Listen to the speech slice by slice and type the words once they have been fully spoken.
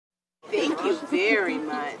Thank you very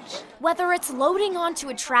much. Whether it's loading onto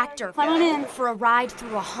a tractor for a ride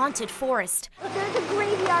through a haunted forest, there's a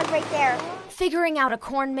graveyard right there, figuring out a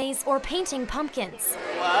corn maze, or painting pumpkins.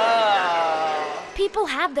 Wow. People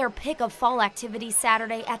had their pick of fall activities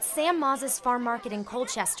Saturday at Sam Mazza's Farm Market in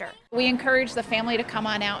Colchester. We encourage the family to come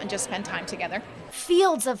on out and just spend time together.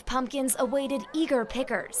 Fields of pumpkins awaited eager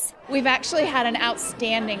pickers. We've actually had an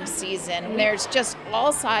outstanding season. There's just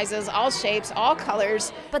all sizes, all shapes, all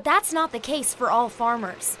colors. But that's not the case for all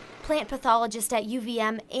farmers. Plant pathologist at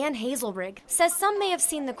UVM, Ann Hazelrig, says some may have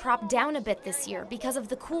seen the crop down a bit this year because of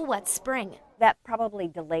the cool, wet spring. That probably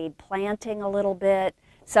delayed planting a little bit.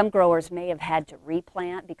 Some growers may have had to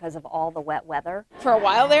replant because of all the wet weather. For a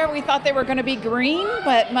while there, we thought they were going to be green,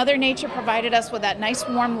 but Mother Nature provided us with that nice,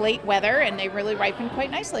 warm, late weather, and they really ripened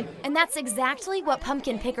quite nicely. And that's exactly what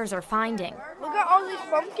pumpkin pickers are finding. Look at all these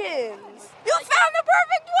pumpkins. You found the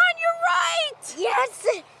perfect one, you're right! Yes,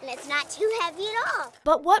 and it's not too heavy at all.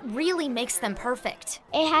 But what really makes them perfect?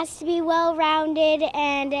 It has to be well-rounded,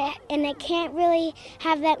 and it can't really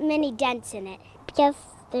have that many dents in it because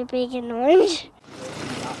they're big and orange.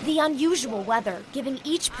 The unusual weather giving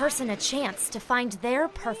each person a chance to find their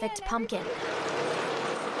perfect pumpkin.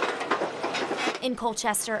 In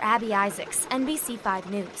Colchester, Abby Isaacs, NBC5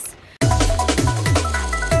 News.